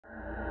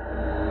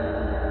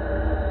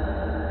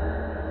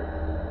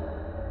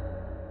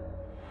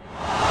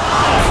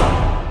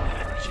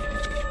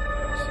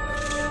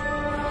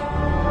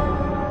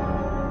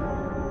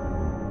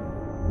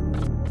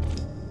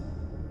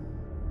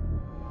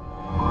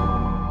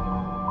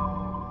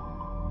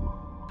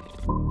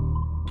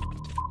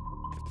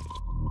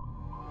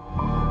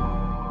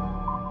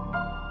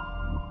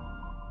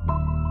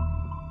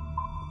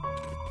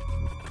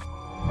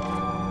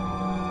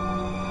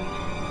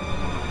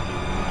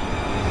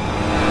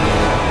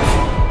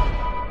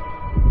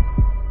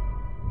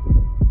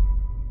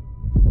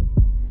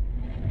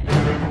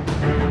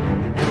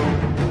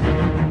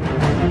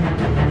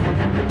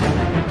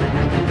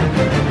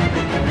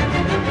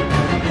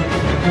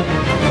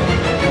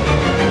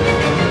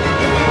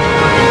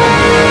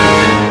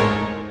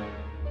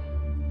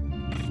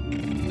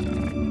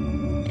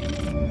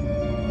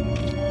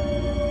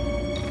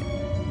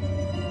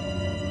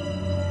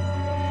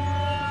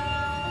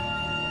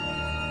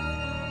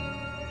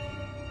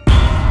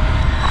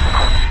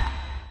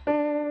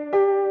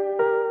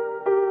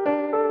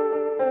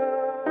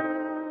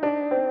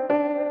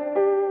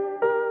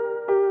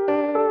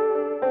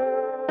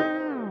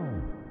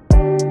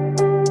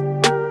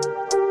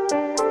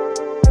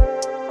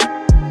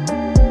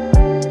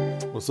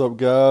What's up,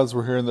 guys?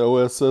 We're here in the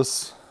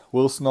OSS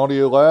Williston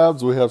Audio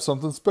Labs. We have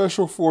something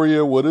special for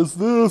you. What is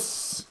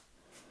this?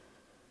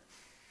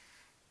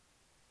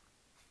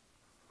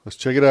 Let's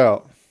check it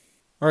out.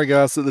 Alright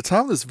guys, at the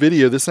time of this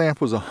video, this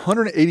amp was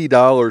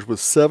 $180 with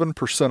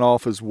 7%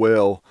 off as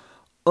well.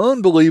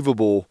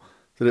 Unbelievable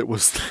that it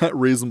was that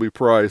reasonably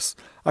priced.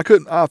 I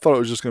thought it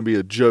was just going to be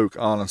a joke,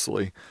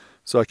 honestly.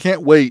 So I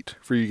can't wait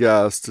for you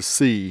guys to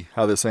see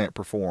how this amp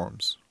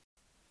performs.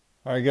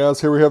 Alright guys,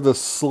 here we have the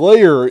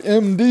Slayer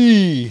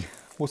MD.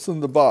 What's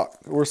in the box?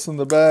 What's in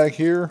the bag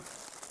here?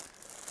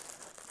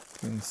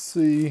 You can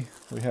see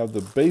we have the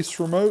bass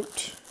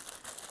remote.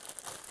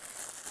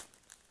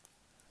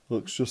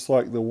 Looks just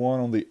like the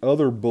one on the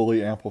other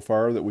Bully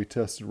amplifier that we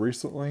tested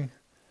recently.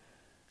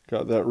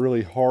 Got that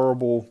really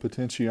horrible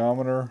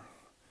potentiometer.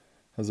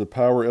 Has a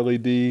power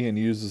LED and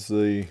uses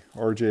the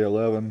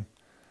RJ11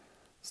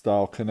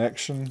 style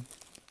connection.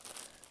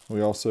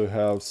 We also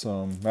have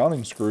some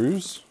mounting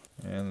screws.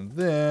 And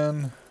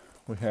then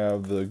we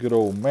have the good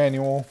old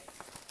manual.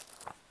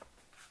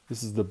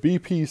 This is the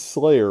BP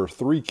Slayer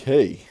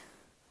 3K.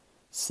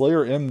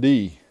 Slayer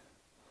MD.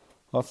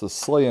 Lots of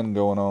slaying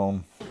going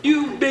on.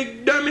 You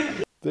big dummy!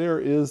 There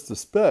is the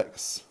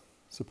specs.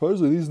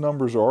 Supposedly these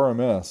numbers are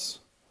RMS.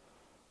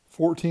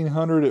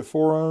 1400 at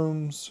 4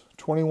 ohms,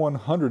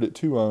 2100 at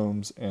 2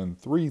 ohms,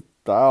 and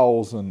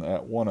 3000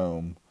 at 1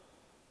 ohm.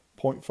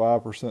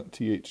 0.5%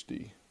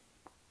 THD.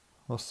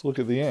 Let's look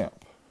at the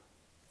amp.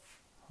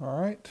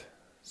 Alright,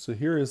 so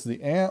here is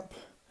the amp.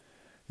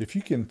 If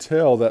you can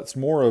tell, that's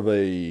more of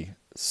a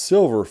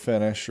silver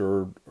finish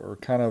or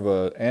kind of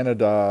a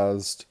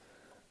anodized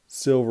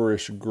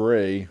silverish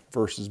gray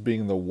versus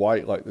being the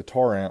white like the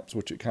tar amps,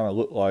 which it kind of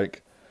looked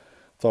like.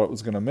 Thought it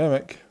was going to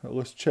mimic. But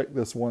let's check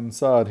this one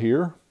side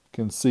here. You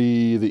can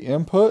see the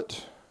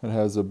input. It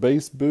has a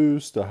bass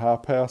boost, a high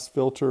pass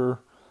filter,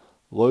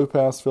 low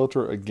pass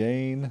filter, a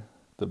gain,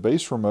 the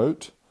bass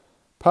remote,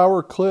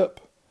 power clip,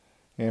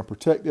 and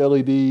protect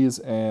LEDs,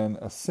 and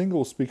a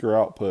single speaker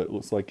output.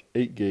 Looks like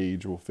 8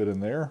 gauge will fit in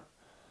there.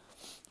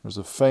 There's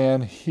a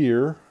fan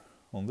here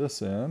on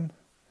this end.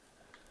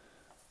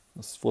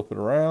 Let's flip it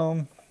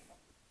around.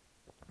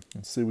 You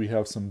can see we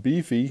have some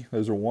beefy,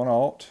 those are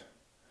 1-aught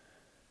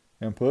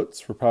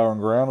inputs for power and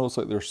ground. It looks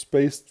like they're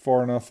spaced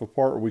far enough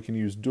apart where we can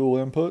use dual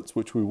inputs,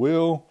 which we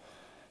will,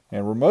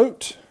 and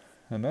remote,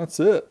 and that's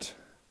it.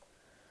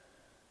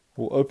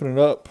 We'll open it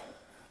up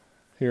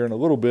here in a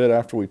little bit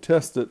after we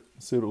test it,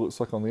 see what it looks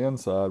like on the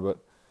inside. But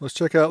let's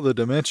check out the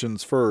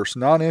dimensions first.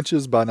 9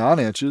 inches by 9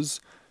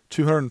 inches,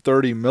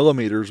 230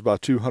 millimeters by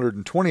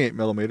 228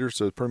 millimeters,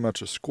 so pretty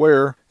much a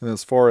square. And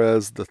as far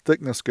as the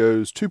thickness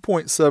goes,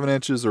 2.7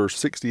 inches or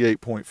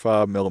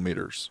 68.5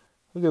 millimeters.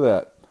 Look at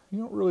that.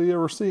 You don't really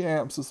ever see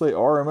amps that say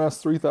RMS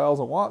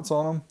 3000 watts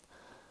on them.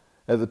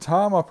 At the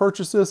time I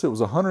purchased this, it was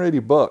 180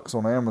 bucks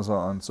on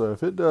Amazon. So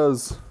if it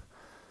does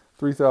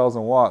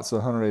 3000 watts at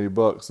 180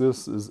 bucks,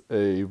 this is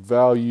a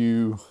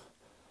value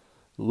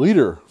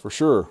leader for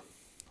sure.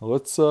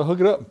 Let's hook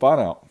it up and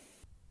find out.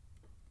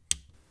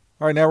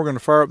 All right, now we're going to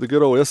fire up the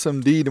good old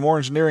SMD More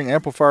Engineering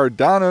amplifier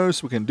dyno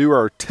so we can do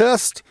our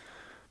test.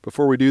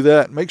 Before we do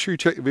that, make sure you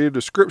check the video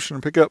description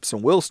and pick up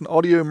some Williston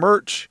Audio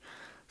merch.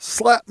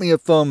 Slap me a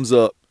thumbs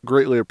up.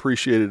 Greatly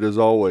appreciated as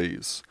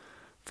always.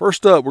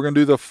 First up, we're going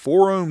to do the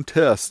 4 ohm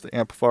test. The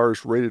amplifier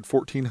is rated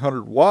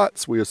 1400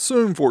 watts. We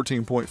assume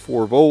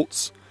 14.4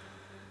 volts.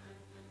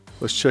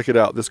 Let's check it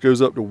out. This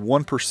goes up to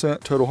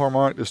 1% total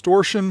harmonic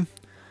distortion.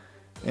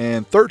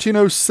 And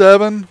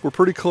 1307, we're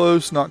pretty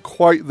close, not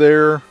quite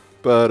there,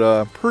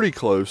 but pretty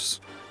close.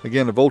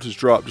 Again, the voltage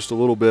dropped just a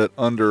little bit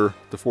under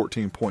the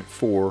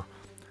 14.4.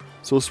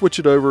 So we'll switch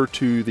it over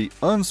to the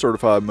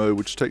uncertified mode,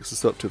 which takes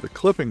us up to the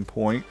clipping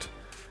point.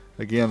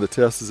 Again, the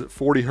test is at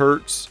 40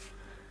 hertz.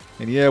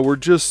 And yeah, we're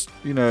just,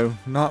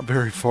 not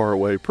very far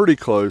away. Pretty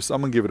close.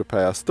 I'm going to give it a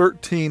pass.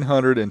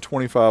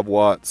 1325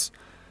 watts,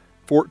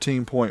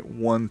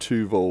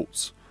 14.12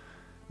 volts.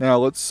 Now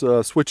let's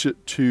switch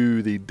it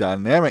to the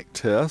dynamic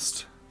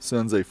test.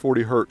 Sends a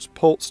 40 hertz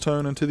pulse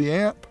tone into the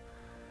amp.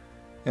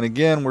 And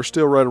again, we're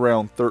still right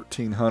around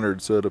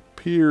 1300, so it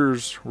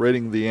appears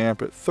rating the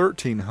amp at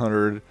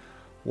 1300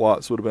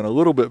 watts would have been a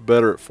little bit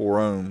better at 4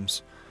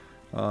 ohms.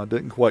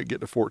 Didn't quite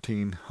get to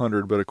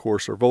 1400, but of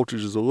course our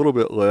voltage is a little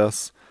bit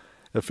less.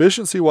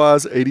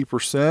 Efficiency-wise,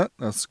 80%,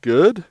 that's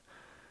good,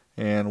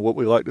 and what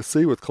we like to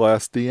see with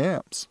Class D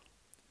amps.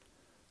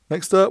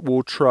 Next up,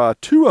 we'll try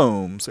 2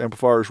 ohms.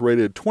 Amplifiers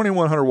rated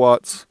 2100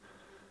 watts.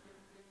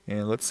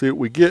 And let's see what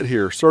we get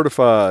here.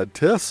 Certified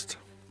test.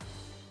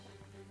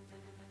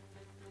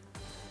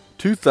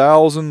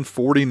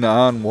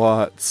 2049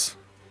 watts.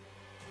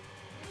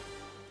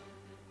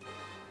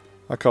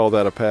 I call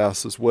that a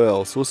pass as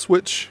well. So we'll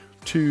switch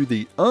to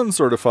the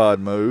uncertified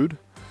mode,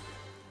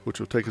 which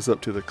will take us up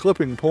to the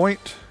clipping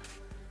point.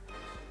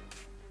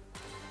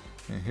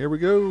 And here we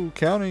go,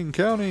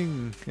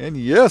 counting, and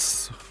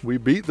yes, we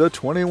beat the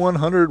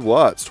 2100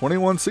 watts,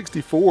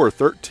 2164,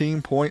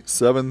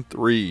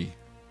 13.73.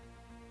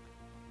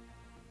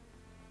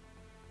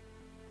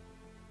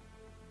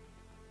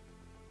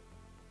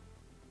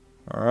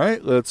 All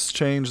right, let's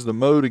change the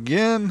mode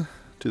again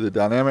to the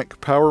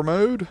dynamic power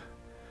mode.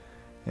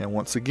 And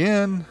once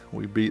again,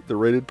 we beat the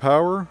rated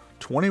power,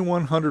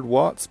 2100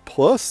 watts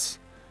plus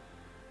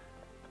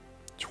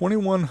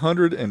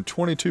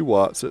 2122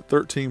 watts at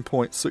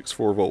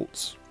 13.64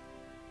 volts.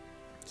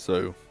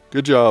 So,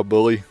 good job,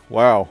 bully.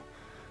 Wow.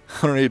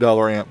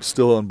 $108 amp,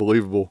 still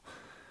unbelievable.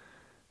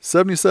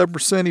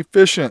 77%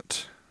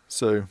 efficient.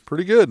 So,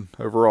 pretty good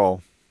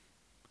overall.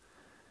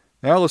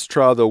 Now let's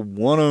try the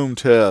 1 ohm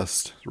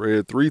test. It's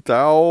rated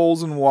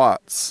 3000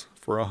 watts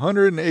for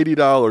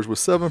 $180 with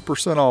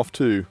 7% off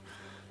too.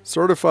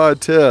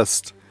 Certified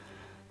test.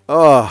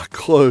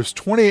 Close.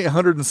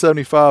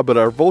 2875, but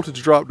our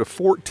voltage dropped to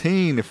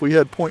 14. If we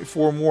had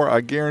 0.4 more,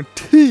 I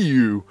guarantee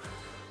you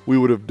we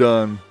would have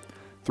done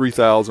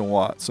 3000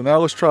 watts. So now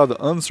let's try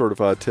the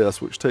uncertified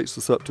test, which takes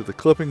us up to the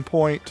clipping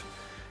point.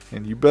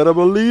 And you better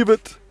believe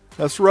it.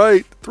 That's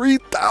right.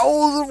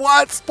 3000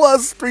 watts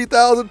plus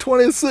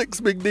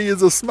 3026. Big D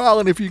is a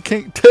smiling if you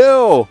can't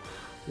tell.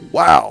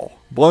 Wow.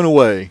 Blown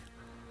away.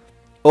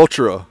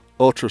 Ultra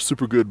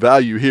super good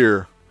value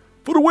here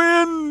for the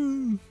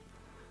win.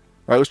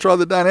 All right, let's try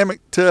the dynamic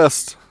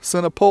test.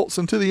 Send a pulse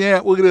into the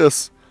amp. Look at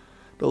this.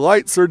 The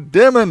lights are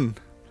dimming.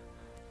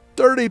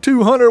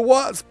 3200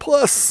 watts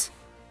plus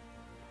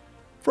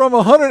from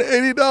a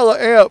 $180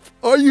 amp.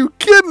 Are you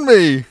kidding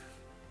me?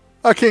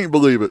 I can't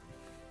believe it.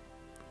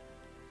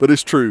 But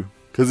it's true,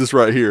 because it's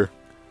right here.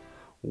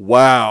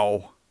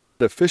 Wow.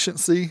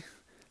 Efficiency,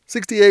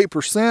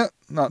 68%.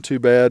 Not too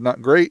bad,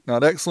 not great,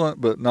 not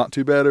excellent, but not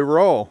too bad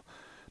overall.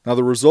 Now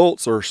the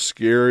results are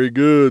scary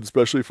good,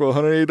 especially for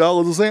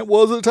 $180 this amp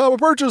was at the time of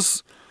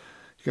purchase.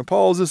 You can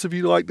pause this if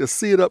you'd like to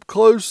see it up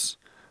close,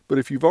 but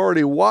if you've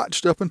already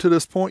watched up until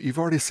this point, you've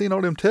already seen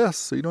all them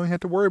tests, so you don't even have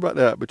to worry about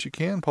that, but you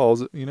can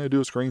pause it, do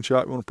a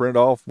screenshot, you want to print it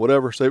off,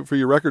 whatever, save it for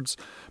your records.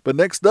 But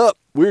next up,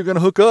 we're going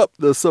to hook up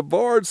the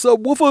Rd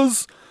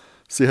subwoofers.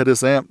 See how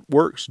this amp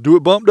works. Do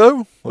it bump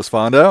though? Let's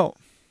find out.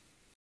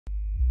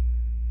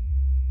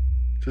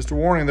 Just a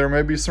warning, there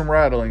may be some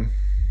rattling.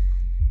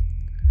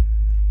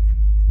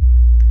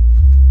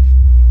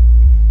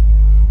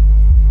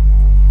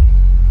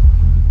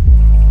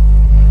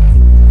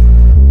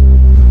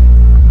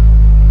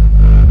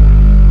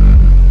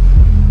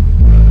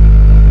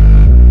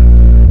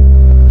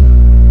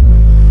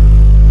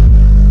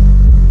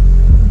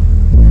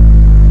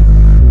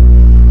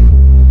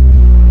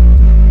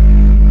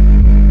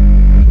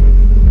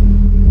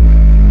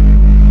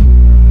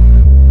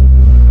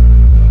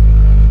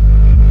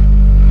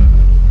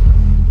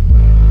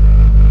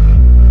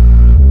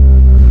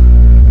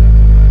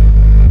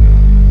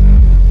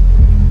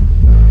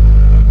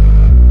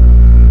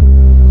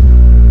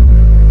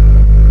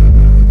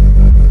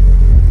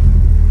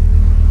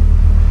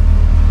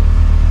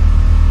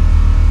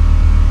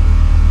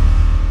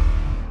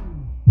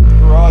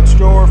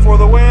 For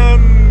the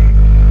win!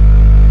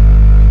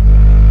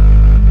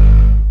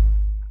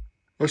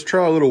 Let's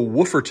try a little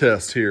woofer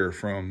test here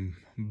from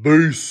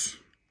Boost.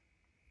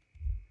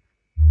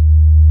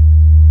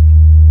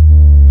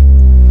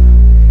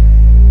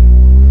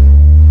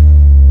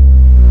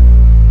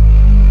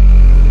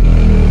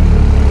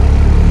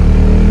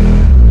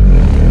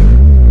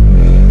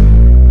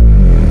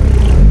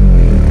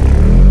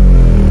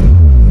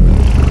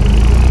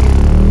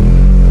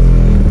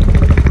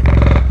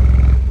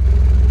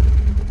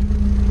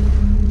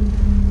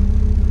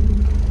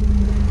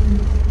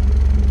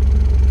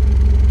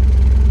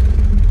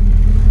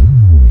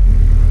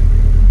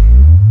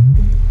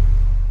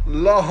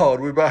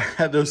 Lord, we about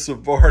had those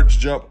Rds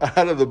jump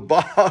out of the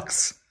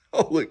box.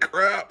 Holy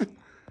crap.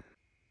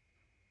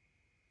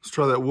 Let's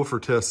try that woofer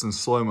test in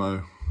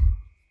slow-mo.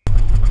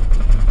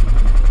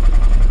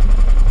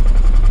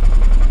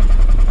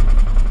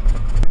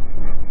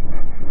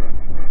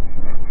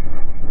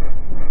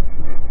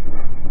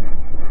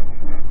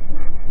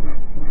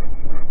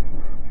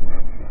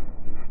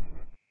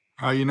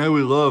 All right,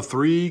 we love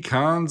 3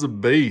 kinds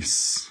of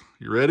bass.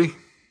 You ready?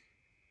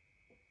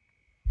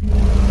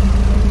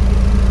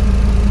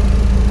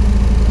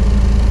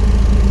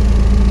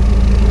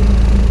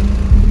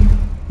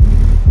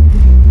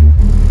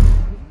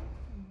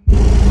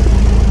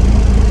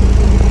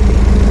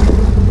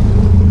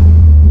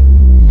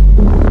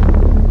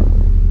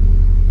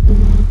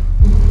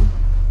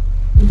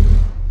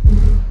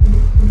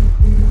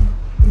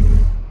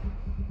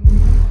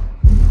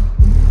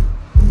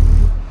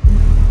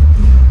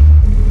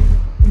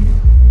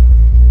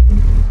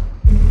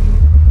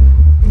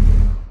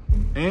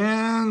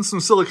 and some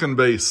silicon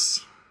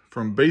bass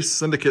from Bass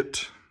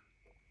Syndicate.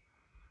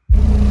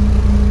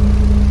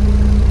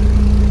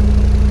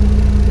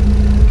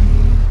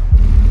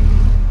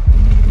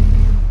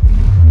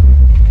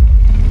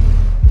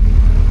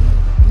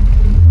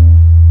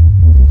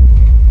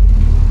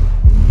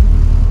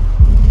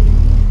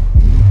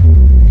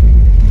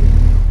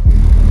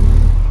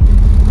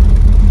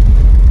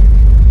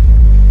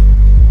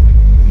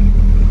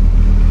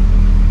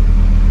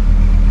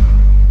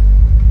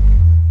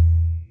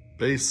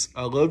 Bass,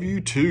 I love you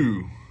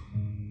too.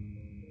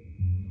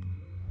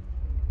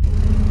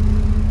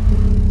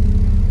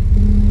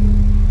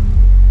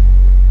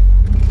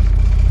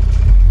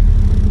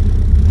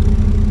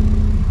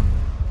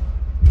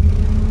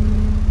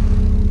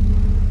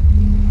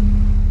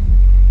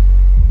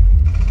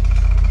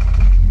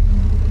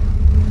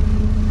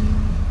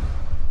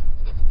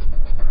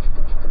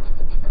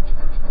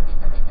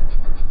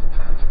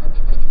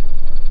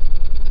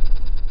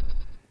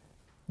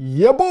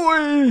 Yeah,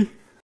 boy!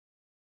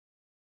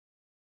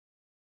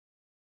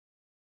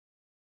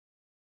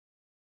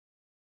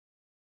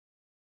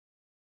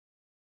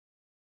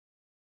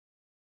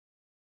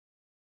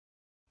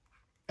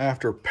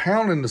 After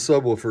pounding the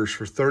subwoofers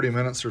for 30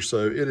 minutes or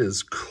so, it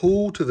is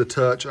cool to the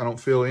touch. I don't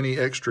feel any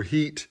extra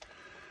heat.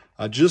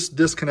 I just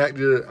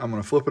disconnected it. I'm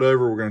gonna flip it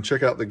over. We're gonna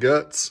check out the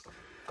guts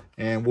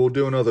and we'll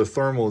do another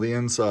thermal of the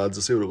insides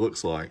to see what it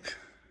looks like.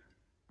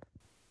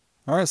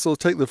 All right, so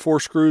let's take the 4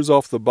 screws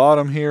off the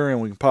bottom here and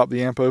we can pop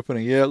the amp open.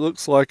 And yeah, it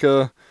looks like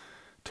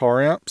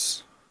tar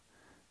amps.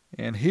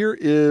 And here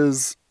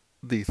is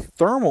the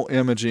thermal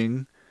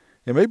imaging.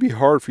 It may be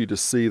hard for you to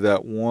see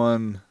that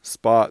one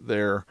spot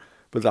there,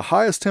 but the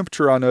highest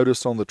temperature I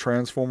noticed on the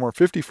transformer,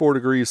 54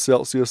 degrees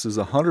Celsius, is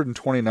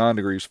 129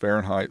 degrees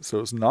Fahrenheit, so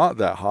it's not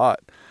that hot.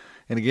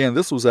 And again,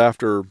 this was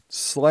after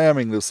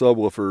slamming the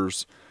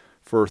subwoofers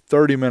for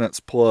 30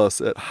 minutes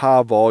plus at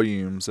high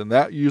volumes, and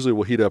that usually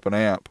will heat up an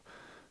amp.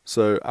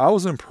 So I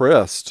was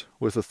impressed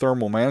with the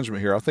thermal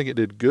management here. I think it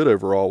did good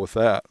overall with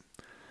that.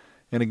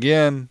 And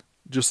again,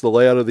 just the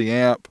layout of the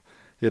amp.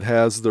 It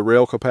has the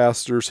rail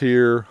capacitors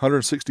here,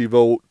 160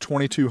 volt,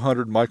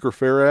 2200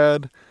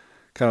 microfarad,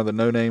 kind of the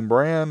no-name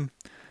brand.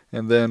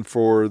 And then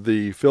for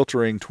the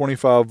filtering,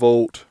 25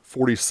 volt,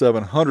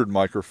 4700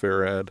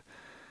 microfarad.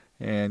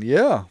 And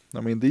yeah, I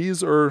mean,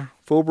 these are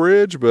full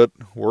bridge, but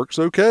works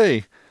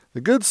okay.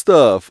 The good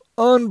stuff,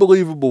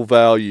 unbelievable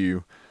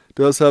value.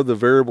 Does have the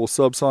variable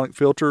subsonic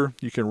filter.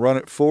 You can run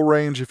it full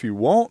range if you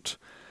want.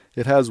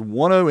 It has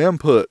 1.0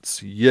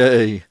 inputs.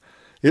 Yay.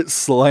 It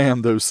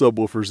slammed those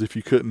subwoofers if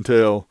you couldn't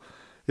tell.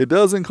 It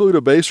does include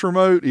a bass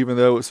remote, even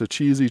though it's a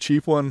cheesy,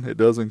 cheap one. It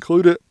does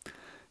include it.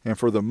 And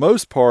for the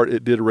most part,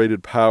 it did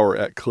rated power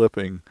at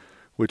clipping,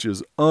 which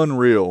is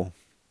unreal.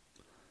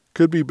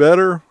 Could be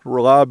better.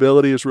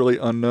 Reliability is really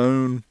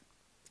unknown.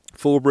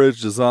 Full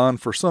bridge design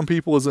for some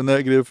people is a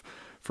negative.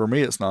 For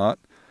me, it's not.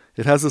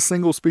 It has a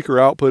single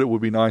speaker output. It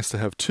would be nice to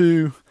have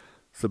 2.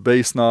 The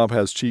bass knob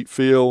has cheap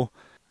feel.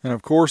 And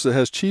of course, it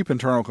has cheap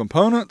internal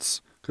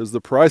components because the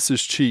price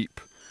is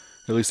cheap.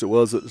 At least it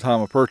was at the time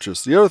of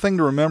purchase. The other thing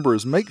to remember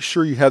is make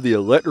sure you have the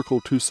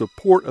electrical to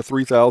support a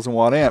 3000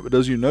 watt amp. It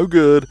does you no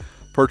good.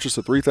 Purchase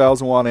a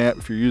 3000 watt amp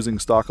if you're using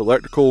stock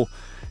electrical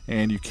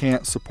and you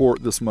can't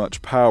support this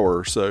much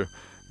power. So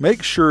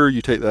make sure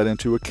you take that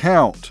into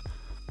account.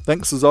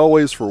 Thanks as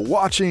always for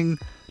watching.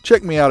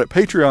 Check me out at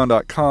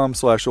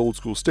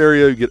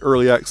patreon.com/oldschoolstereo. You get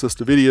early access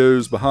to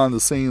videos, behind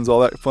the scenes, all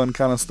that fun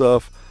kind of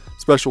stuff.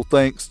 Special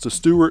thanks to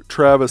Stuart,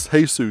 Travis,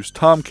 Jesus,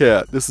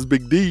 Tomcat. This is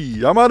Big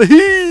D. I'm out of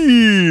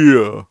here.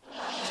 All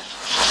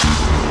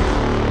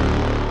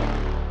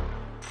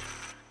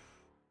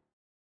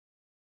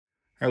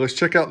right, let's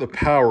check out the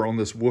power on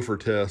this woofer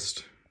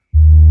test.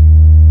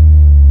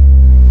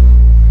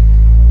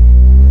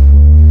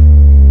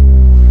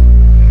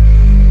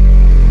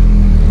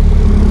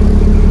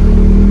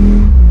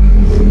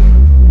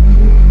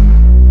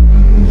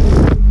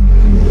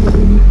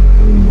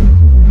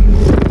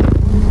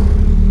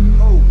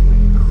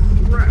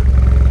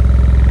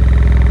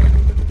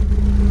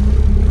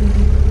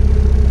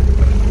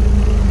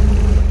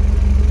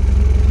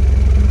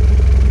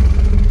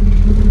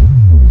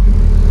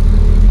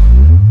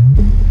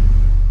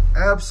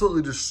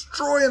 Absolutely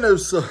destroying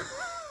those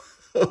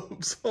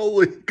subs.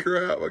 Holy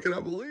crap, I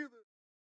cannot believe it.